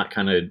whatnot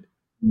kind of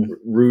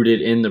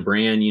rooted in the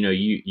brand.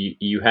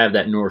 You have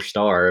that North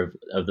Star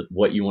of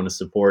what you want to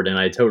support. And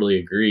I totally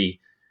agree.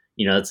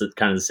 That's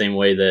kind of the same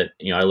way that,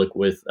 I look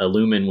with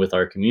Lumen with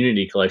our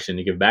community collection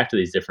to give back to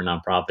these different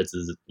nonprofits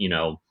is,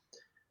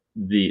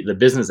 the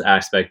business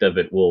aspect of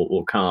it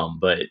will come,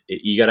 but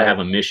you got to have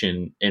a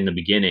mission in the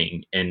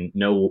beginning and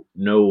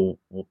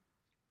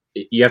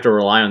you have to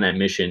rely on that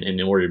mission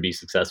in order to be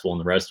successful, and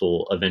the rest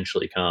will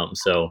eventually come.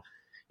 So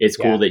it's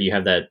cool that you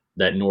have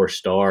that North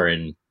Star,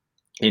 and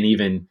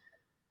even,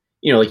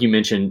 like you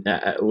mentioned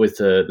with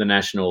the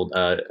National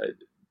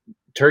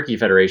Turkey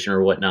Federation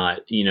or whatnot,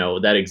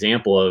 that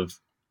example of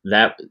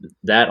that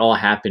all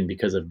happened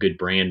because of good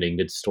branding,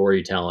 good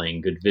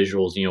storytelling, good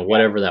visuals,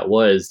 whatever that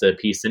was that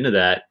pieced into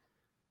that.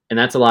 And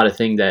that's a lot of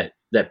things that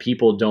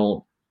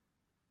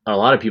a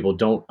lot of people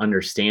don't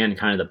understand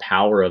kind of the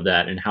power of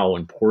that and how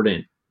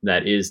important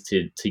that is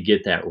to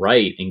get that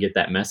right and get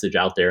that message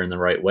out there in the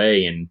right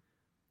way and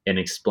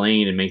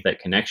explain and make that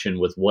connection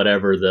with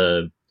whatever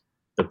the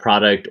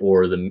product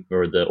or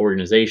the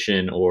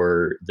organization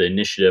or the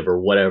initiative or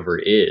whatever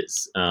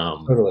is.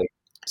 Totally.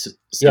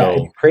 So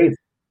it's crazy.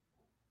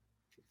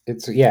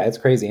 It's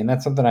crazy. And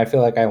that's something I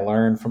feel like I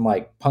learned from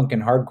like punk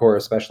and hardcore,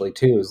 especially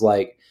too, is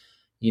like,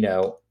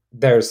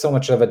 there's so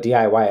much of a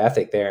DIY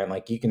ethic there. And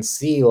like, you can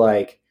see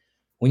like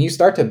when you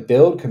start to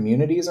build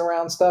communities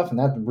around stuff, and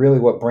that's really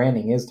what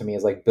branding is to me,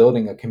 is like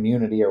building a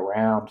community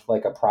around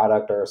like a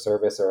product or a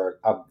service or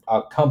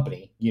a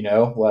company,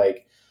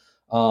 like,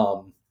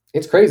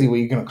 it's crazy what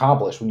you can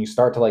accomplish when you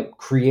start to like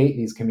create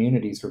these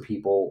communities for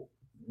people,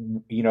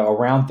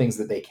 around things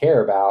that they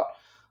care about.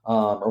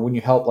 Or when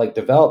you help like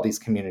develop these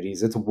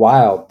communities, it's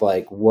wild,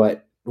 like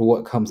what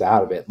comes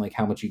out of it and like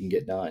how much you can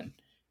get done.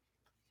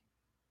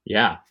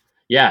 Yeah.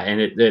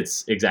 And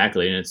it's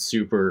exactly, and it's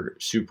super,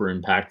 super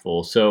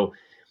impactful. So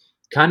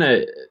kind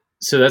of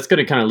So that's going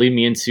to kind of lead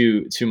me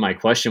into my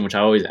question, which I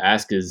always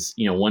ask is,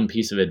 one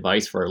piece of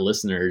advice for our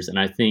listeners. And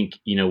I think,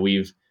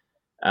 we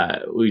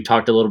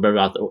talked a little bit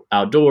about the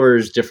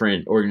outdoors,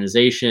 different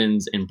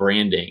organizations, and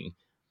branding.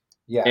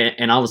 Yeah.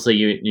 And obviously,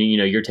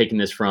 you're taking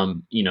this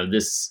from,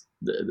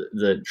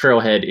 the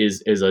Trailhead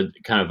is a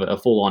kind of a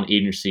full on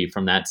agency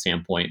from that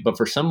standpoint. But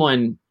for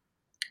someone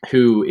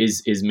who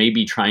is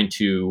maybe trying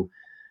to,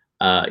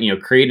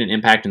 create an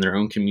impact in their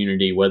own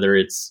community, whether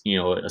it's,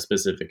 a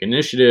specific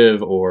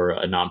initiative or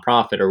a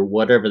nonprofit or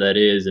whatever that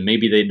is, and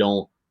maybe they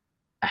don't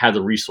have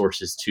the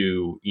resources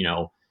to,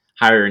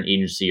 hire an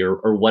agency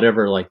or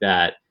whatever like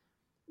that.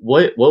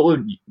 What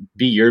would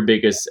be your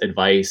biggest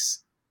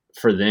advice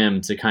for them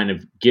to kind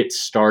of get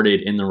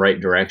started in the right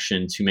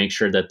direction to make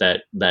sure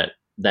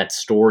that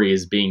story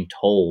is being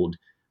told,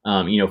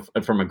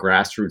 from a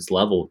grassroots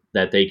level,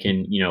 that they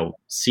can,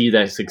 see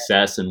that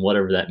success and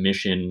whatever that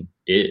mission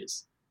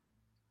is?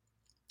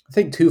 I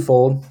think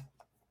twofold.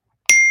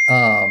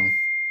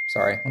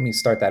 Sorry, let me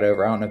start that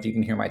over. I don't know if you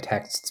can hear my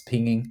texts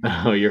pinging.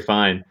 Oh, you're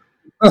fine.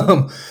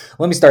 Let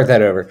me start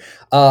that over.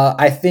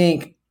 I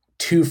think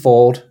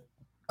twofold.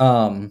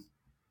 The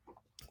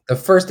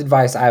first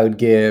advice I would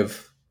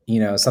give,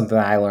 something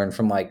that I learned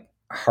from like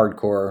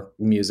hardcore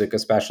music,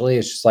 especially,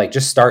 is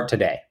just start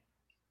today.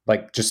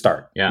 Like, just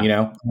start. Yeah. And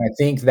I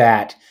think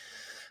that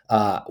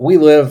we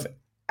live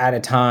at a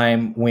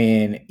time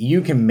when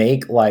you can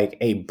make like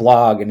a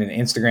blog and an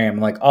Instagram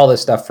and like all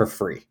this stuff for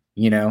free,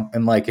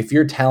 and like if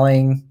you're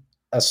telling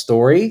a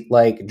story,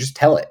 like just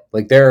tell it.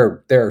 Like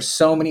there are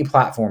so many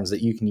platforms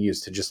that you can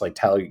use to just like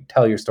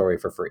tell your story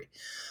for free.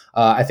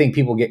 I think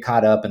people get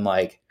caught up in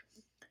like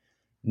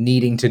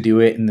needing to do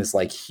it in this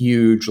like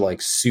huge,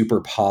 like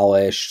super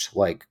polished,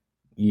 like,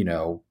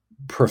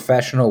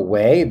 professional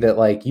way that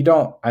like you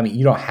don't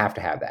have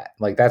to have that.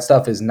 Like that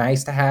stuff is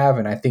nice to have,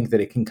 and I think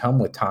that it can come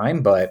with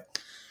time, but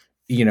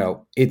you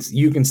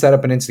can set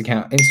up an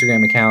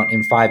Instagram account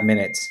in 5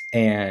 minutes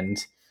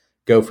and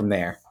go from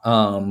there.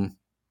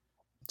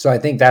 So I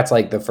think that's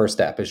like the first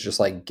step, is just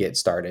like get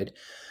started.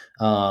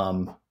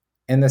 And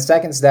the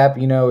second step,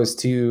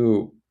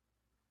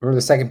 or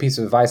the second piece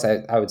of advice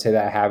I would say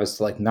that I have is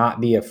to like not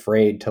be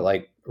afraid to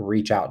like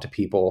reach out to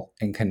people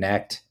and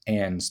connect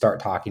and start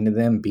talking to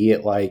them, be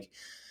it like,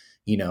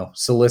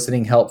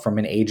 soliciting help from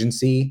an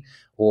agency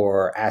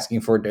or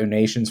asking for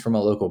donations from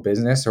a local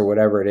business or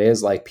whatever it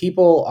is. Like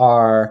people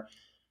are,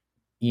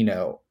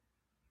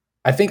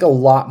 I think a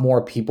lot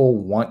more people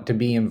want to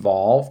be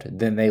involved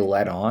than they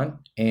let on.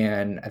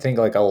 And I think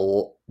like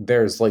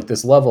there's like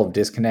this level of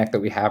disconnect that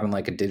we have in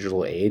like a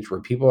digital age where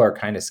people are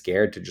kind of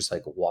scared to just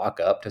like walk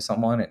up to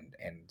someone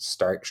and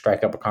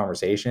strike up a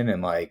conversation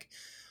and like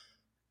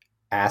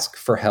ask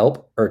for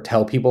help or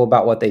tell people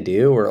about what they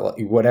do or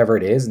whatever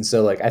it is. And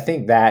so like, I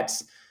think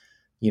that's,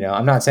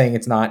 I'm not saying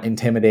it's not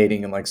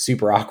intimidating and like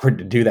super awkward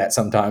to do that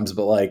sometimes,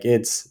 but like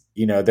it's,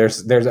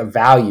 there's a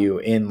value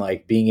in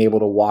like being able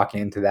to walk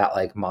into that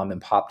like mom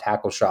and pop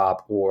tackle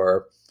shop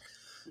or,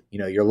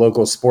 your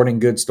local sporting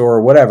goods store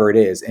or whatever it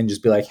is, and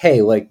just be like,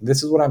 hey, like,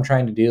 this is what I'm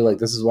trying to do. Like,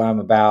 this is what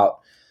I'm about.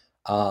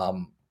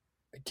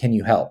 Can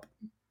you help?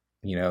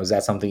 Is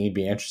that something you'd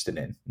be interested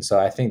in? And so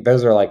I think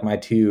those are like my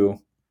two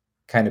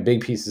kind of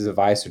big pieces of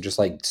advice, are just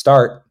like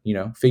start,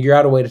 figure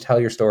out a way to tell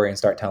your story and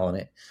start telling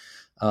it.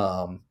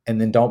 And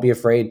then don't be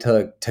afraid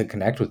to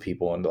connect with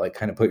people and to like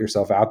kind of put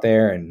yourself out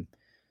there and,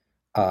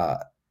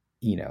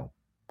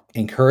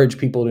 encourage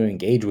people to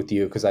engage with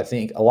you. Cause I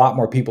think a lot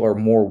more people are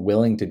more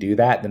willing to do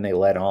that than they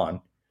let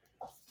on.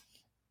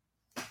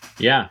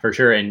 Yeah, for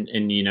sure. And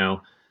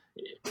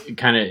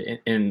kind of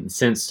in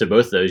sense to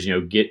both of those,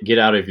 get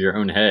out of your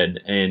own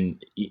head.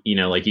 And,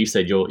 like you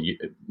said, you'll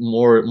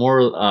more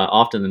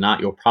often than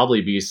not, you'll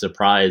probably be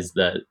surprised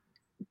that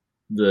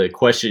the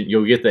question,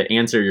 you'll get the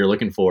answer you're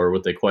looking for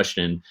with the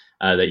question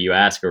that you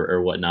ask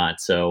or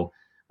whatnot. So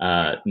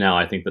no,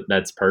 I think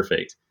that's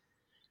perfect.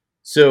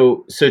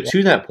 So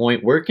to that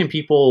point, where can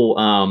people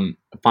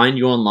find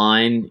you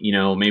online?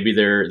 Maybe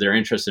they're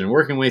interested in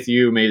working with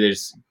you. Maybe they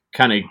just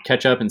kind of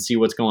catch up and see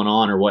what's going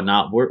on or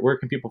whatnot. Where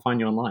can people find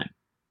you online?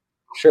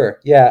 Sure.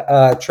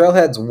 Yeah.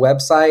 Trailhead's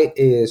website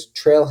is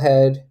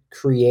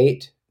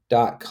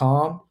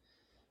trailheadcreate.com.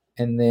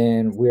 And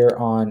then we're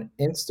on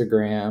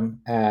Instagram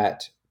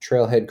at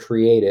Trailhead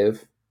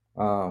Creative.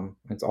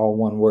 It's all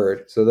one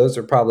word. So those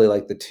are probably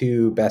like the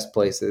two best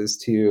places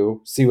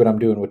to see what I'm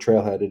doing with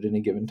Trailhead at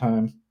any given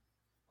time.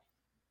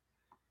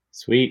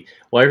 Sweet.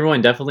 Well,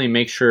 everyone, definitely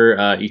make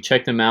sure you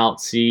check them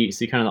out, see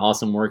kind of the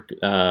awesome work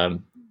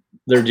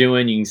they're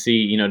doing. You can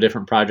see,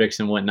 different projects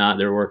and whatnot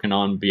they're working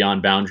on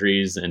beyond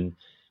boundaries and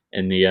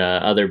the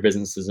other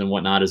businesses and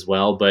whatnot as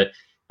well. But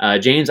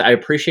James, I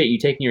appreciate you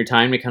taking your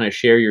time to kind of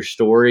share your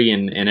story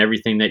and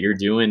everything that you're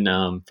doing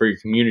for your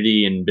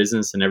community and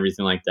business and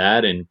everything like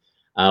that. And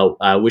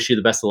I wish you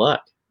the best of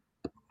luck.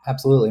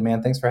 Absolutely,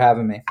 man. Thanks for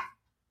having me.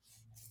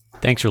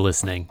 Thanks for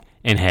listening.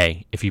 And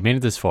hey, if you've made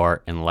it this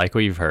far and like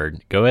what you've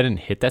heard, go ahead and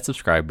hit that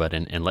subscribe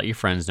button and let your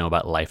friends know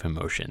about Life in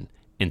Motion.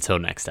 Until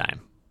next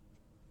time.